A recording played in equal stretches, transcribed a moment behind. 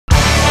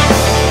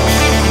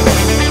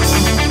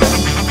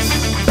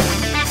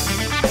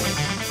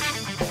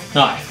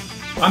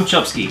I'm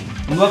Chopsky,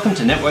 and welcome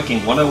to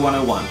Networking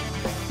 10101,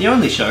 the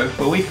only show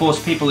where we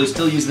force people who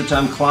still use the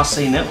term Class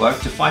C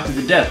network to fight to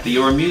the death for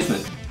your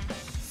amusement.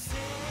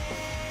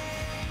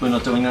 We're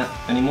not doing that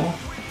anymore?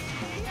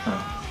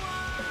 Oh.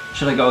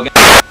 Should I go again?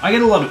 I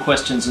get a lot of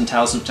questions and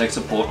tales of tech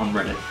support on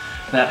Reddit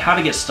about how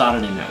to get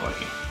started in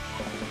networking.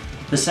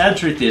 The sad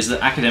truth is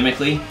that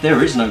academically,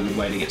 there is no good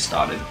way to get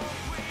started.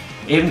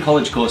 Even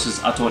college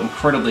courses are taught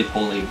incredibly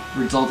poorly,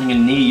 resulting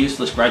in near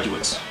useless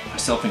graduates,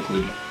 myself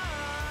included.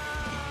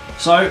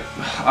 So,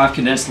 I've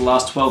condensed the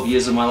last 12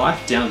 years of my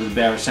life down to the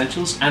bare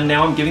essentials, and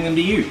now I'm giving them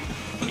to you.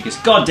 Because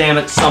god damn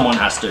it, someone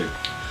has to.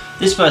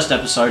 This first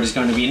episode is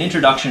going to be an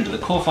introduction to the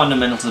core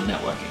fundamentals of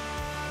networking.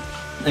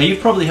 Now, you've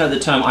probably heard the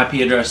term IP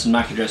address and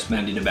MAC address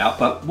bandied about,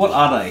 but what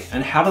are they,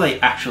 and how do they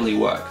actually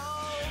work?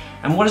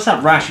 And what is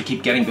that rash you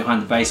keep getting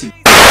behind the basic?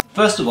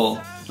 First of all,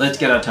 let's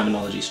get our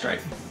terminology straight.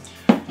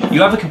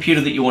 You have a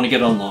computer that you want to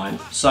get online,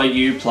 so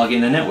you plug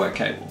in a network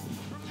cable.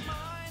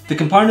 The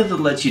component that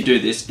lets you do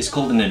this is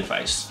called an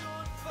interface.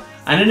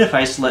 An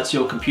interface lets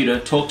your computer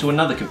talk to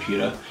another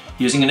computer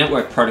using a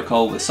network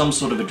protocol with some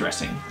sort of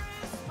addressing.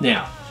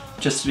 Now,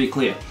 just to be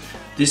clear,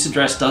 this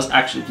address does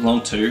actually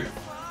belong to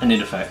an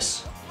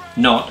interface,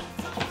 not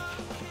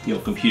your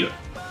computer.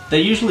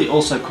 They're usually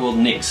also called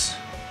NICs,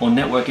 or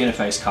Network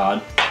Interface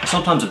Card, or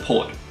sometimes a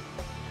port.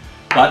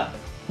 But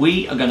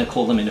we are going to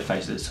call them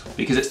interfaces,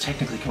 because it's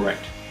technically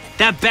correct.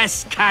 The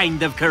best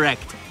kind of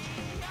correct.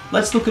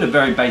 Let's look at a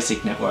very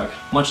basic network,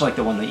 much like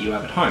the one that you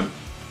have at home.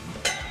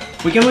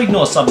 We're going to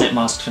ignore subnet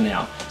masks for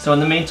now, so in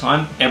the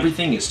meantime,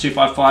 everything is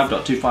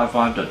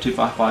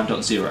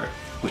 255.255.255.0,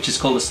 which is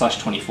called a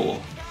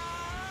 /24.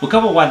 We'll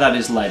cover why that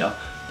is later,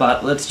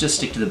 but let's just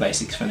stick to the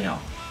basics for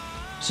now.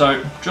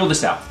 So, drill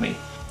this out with me.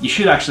 You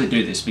should actually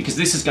do this, because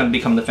this is going to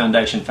become the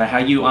foundation for how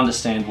you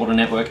understand what a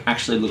network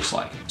actually looks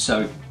like.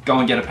 So, go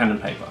and get a pen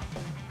and paper.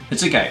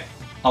 It's okay,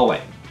 I'll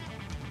wait.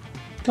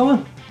 Go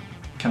on.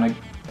 Can I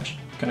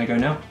go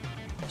now?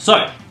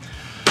 So,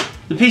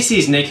 the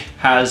PC's NIC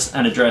has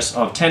an address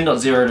of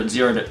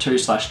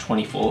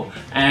 10.0.0.2/24,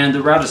 and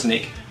the router's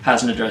NIC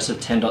has an address of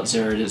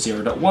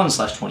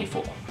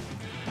 10.0.0.1/24.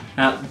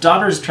 Now,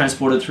 data is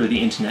transported through the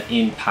internet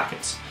in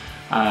packets.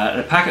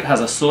 A packet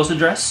has a source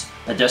address,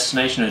 a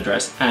destination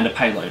address, and a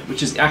payload,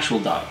 which is the actual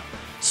data.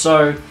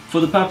 So,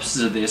 for the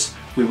purposes of this,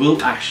 we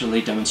will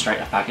actually demonstrate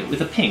a packet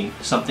with a ping,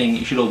 something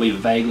you should all be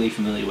vaguely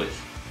familiar with.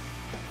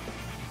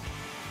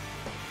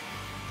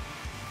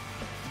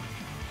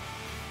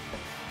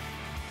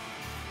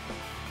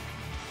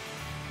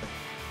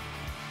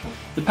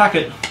 The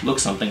packet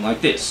looks something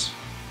like this.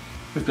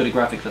 We've got a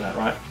graphic for that,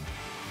 right?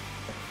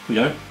 We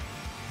don't?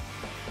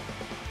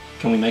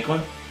 Can we make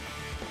one?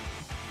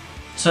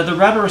 So the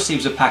router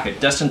receives a packet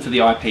destined for the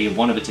IP of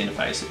one of its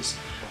interfaces,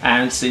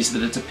 and sees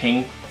that it's a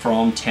ping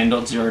from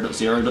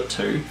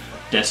 10.0.0.2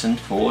 destined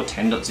for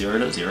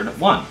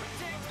 10.0.0.1.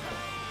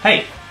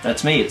 Hey,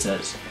 that's me, it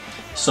says.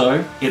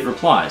 So it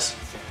replies.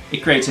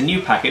 It creates a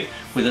new packet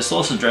with a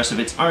source address of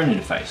its own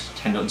interface,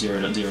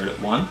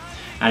 10.0.0.1,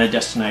 and a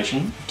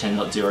destination,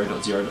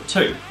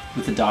 10.0.0.2,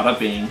 with the data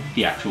being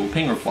the actual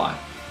ping reply.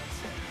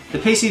 The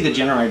PC that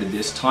generated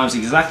this times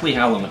exactly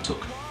how long it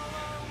took.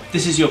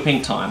 This is your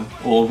ping time,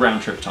 or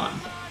round trip time.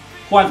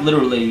 Quite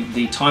literally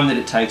the time that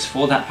it takes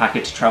for that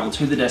packet to travel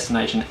to the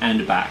destination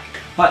and back.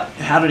 But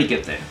how did it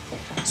get there?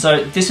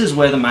 So this is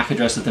where the MAC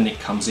address of the NIC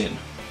comes in.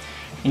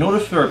 In order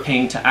for a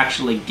ping to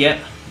actually get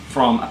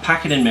from a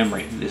packet in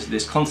memory,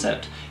 this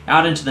concept,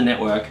 out into the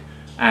network,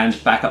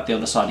 and back up the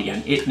other side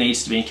again, it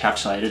needs to be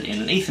encapsulated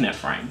in an Ethernet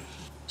frame.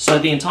 So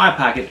the entire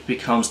packet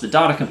becomes the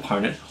data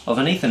component of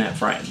an Ethernet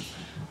frame.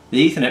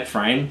 The Ethernet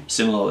frame,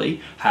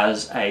 similarly,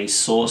 has a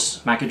source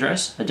MAC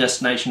address, a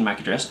destination MAC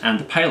address, and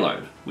the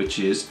payload, which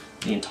is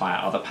the entire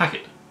other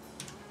packet.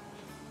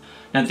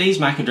 Now these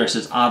MAC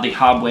addresses are the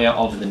hardware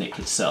of the NIC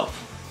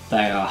itself.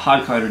 They are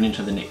hard-coded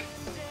into the NIC.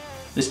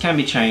 This can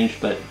be changed,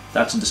 but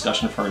that's a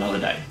discussion for another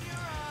day.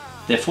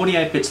 They're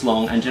 48 bits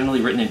long and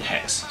generally written in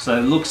hex, so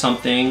they look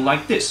something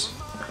like this.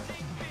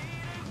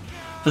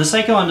 For the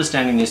sake of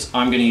understanding this,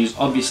 I'm going to use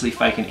obviously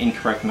fake and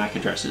incorrect MAC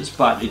addresses,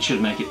 but it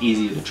should make it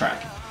easier to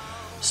track.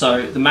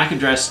 So the MAC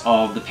address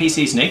of the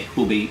PC's NIC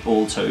will be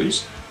all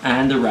 2s,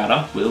 and the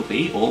router will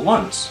be all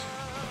 1s.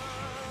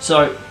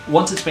 So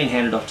once it's been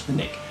handed off to the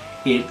NIC,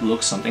 it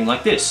looks something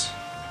like this.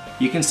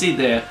 You can see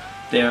there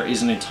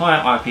is an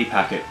entire IP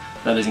packet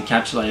that is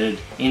encapsulated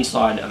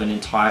inside of an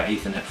entire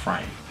Ethernet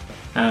frame.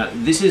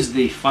 This is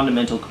the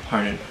fundamental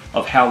component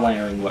of how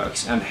layering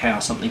works and how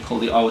something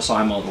called the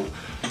Osi Model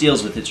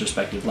deals with its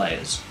respective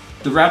layers.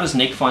 The router's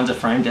NIC finds a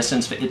frame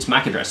destined for its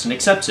MAC address and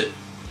accepts it.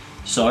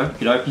 So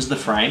it opens the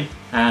frame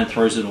and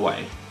throws it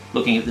away,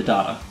 looking at the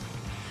data.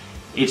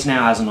 It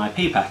now has an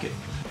IP packet.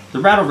 The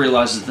router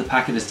realizes the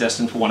packet is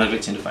destined for one of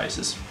its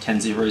interfaces,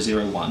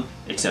 10.0.0.1,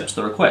 accepts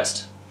the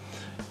request.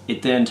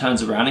 It then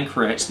turns around and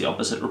creates the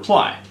opposite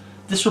reply.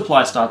 This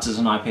reply starts as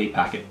an IP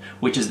packet,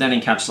 which is then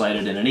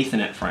encapsulated in an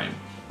Ethernet frame.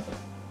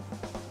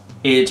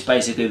 It's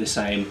basically the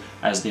same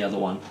as the other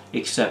one,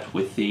 except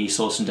with the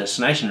source and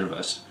destination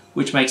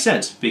which makes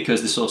sense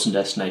because the source and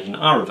destination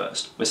are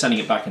reversed. We're sending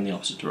it back in the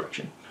opposite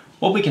direction.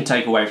 What we can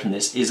take away from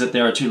this is that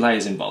there are two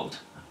layers involved,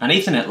 an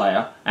Ethernet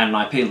layer and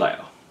an IP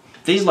layer.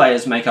 These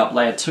layers make up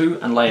layer 2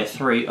 and layer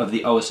 3 of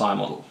the Osi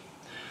model.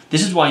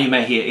 This is why you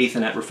may hear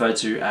Ethernet referred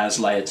to as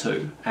layer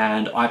 2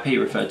 and IP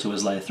referred to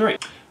as layer 3.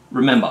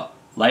 Remember,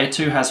 layer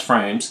 2 has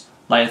frames,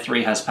 layer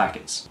 3 has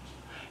packets.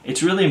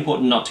 It's really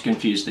important not to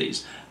confuse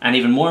these, and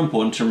even more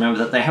important to remember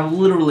that they have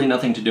literally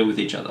nothing to do with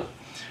each other.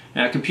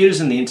 Now, computers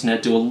and the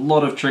internet do a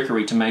lot of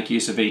trickery to make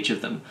use of each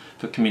of them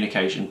for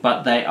communication,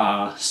 but they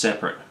are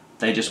separate.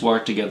 They just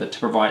work together to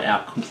provide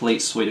our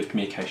complete suite of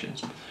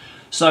communications.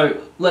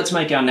 So let's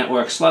make our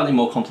network slightly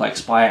more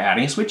complex by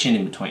adding a switch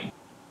in between.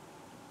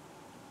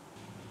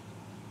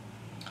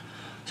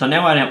 So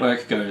now our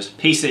network goes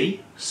PC,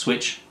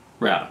 switch,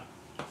 router.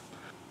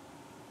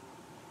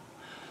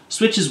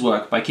 Switches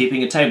work by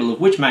keeping a table of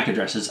which MAC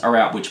addresses are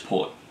out which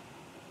port.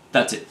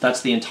 That's it.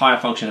 That's the entire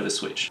function of a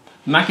switch.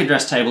 The MAC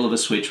address table of a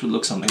switch would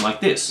look something like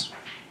this.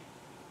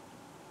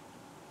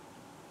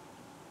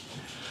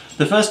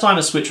 The first time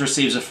a switch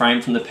receives a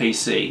frame from the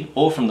PC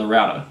or from the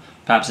router,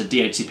 perhaps a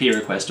DHCP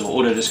request or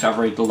auto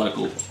discovery to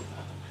local.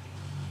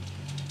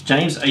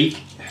 James,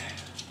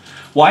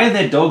 why are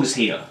there dogs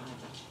here?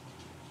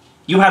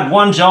 You had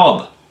one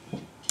job.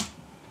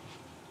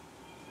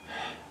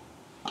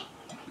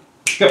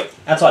 Go,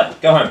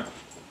 outside, go home.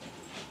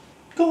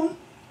 Go on.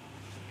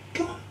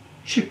 Go on.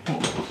 Shoot.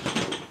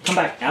 Come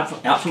back,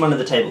 out from under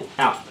the table.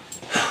 Out.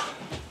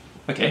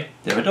 Okay,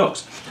 there are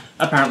dogs.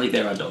 Apparently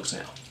there are dogs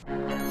now.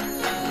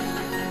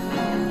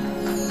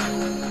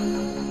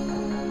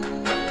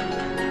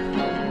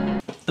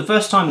 The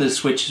first time the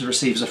switch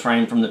receives a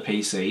frame from the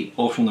PC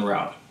or from the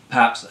router,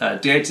 perhaps a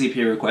DHCP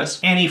request,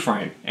 any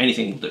frame,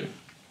 anything will do.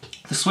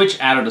 The switch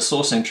added a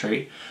source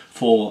entry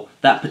for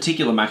that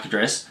particular MAC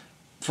address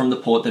from the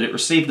port that it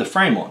received the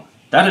frame on.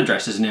 That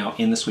address is now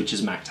in the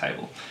switch's MAC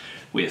table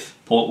with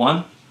port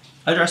 1,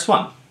 address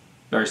 1.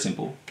 Very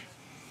simple.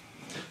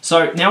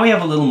 So now we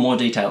have a little more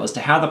detail as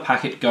to how the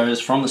packet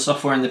goes from the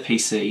software in the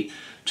PC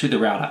to the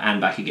router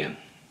and back again.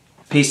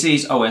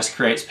 PC's OS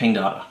creates ping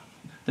data.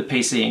 The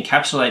PC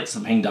encapsulates the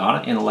ping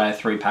data in a layer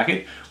 3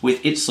 packet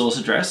with its source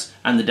address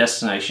and the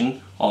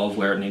destination of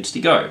where it needs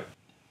to go.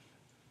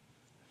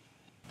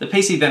 The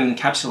PC then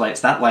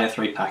encapsulates that layer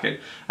 3 packet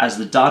as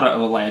the data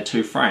of a layer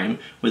 2 frame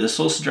with a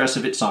source address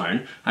of its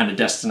own and a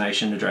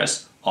destination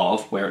address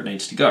of where it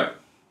needs to go.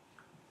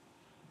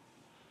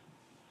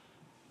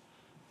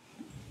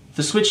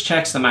 The switch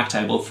checks the MAC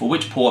table for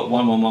which port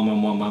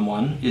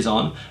 1111111 is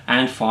on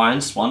and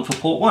finds one for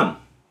port 1.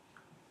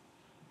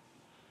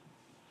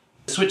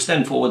 The switch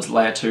then forwards the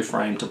layer 2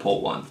 frame to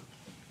port 1.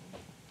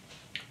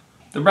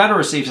 The router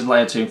receives a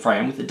layer 2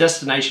 frame with the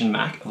destination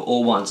MAC of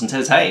all ones and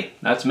says, hey,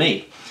 that's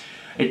me.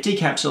 It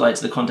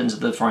decapsulates the contents of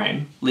the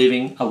frame,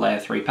 leaving a layer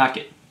 3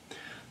 packet.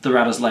 The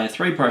router's layer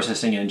 3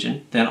 processing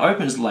engine then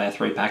opens the layer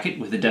 3 packet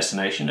with the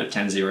destination of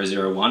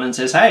 10001 and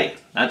says, hey,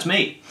 that's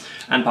me,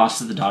 and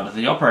passes the data to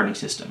the operating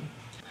system.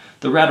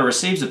 The router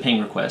receives a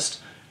ping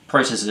request,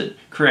 processes it,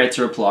 creates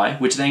a reply,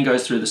 which then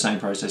goes through the same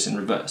process in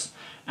reverse.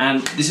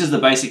 And this is the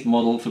basic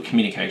model for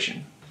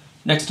communication.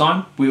 Next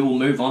time, we will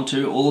move on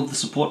to all of the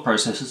support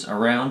processes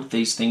around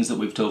these things that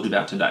we've talked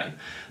about today.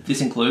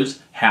 This includes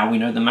how we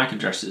know the MAC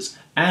addresses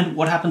and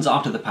what happens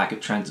after the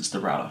packet transits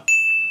the router.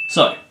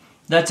 So,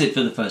 that's it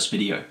for the first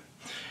video.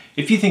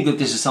 If you think that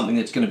this is something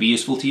that's going to be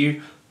useful to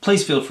you,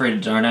 please feel free to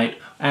donate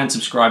and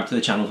subscribe to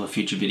the channel for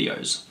future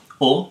videos.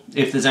 Or,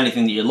 if there's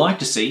anything that you'd like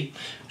to see,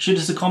 shoot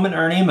us a comment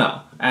or an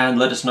email and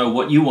let us know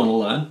what you want to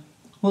learn.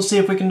 We'll see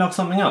if we can knock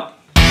something up.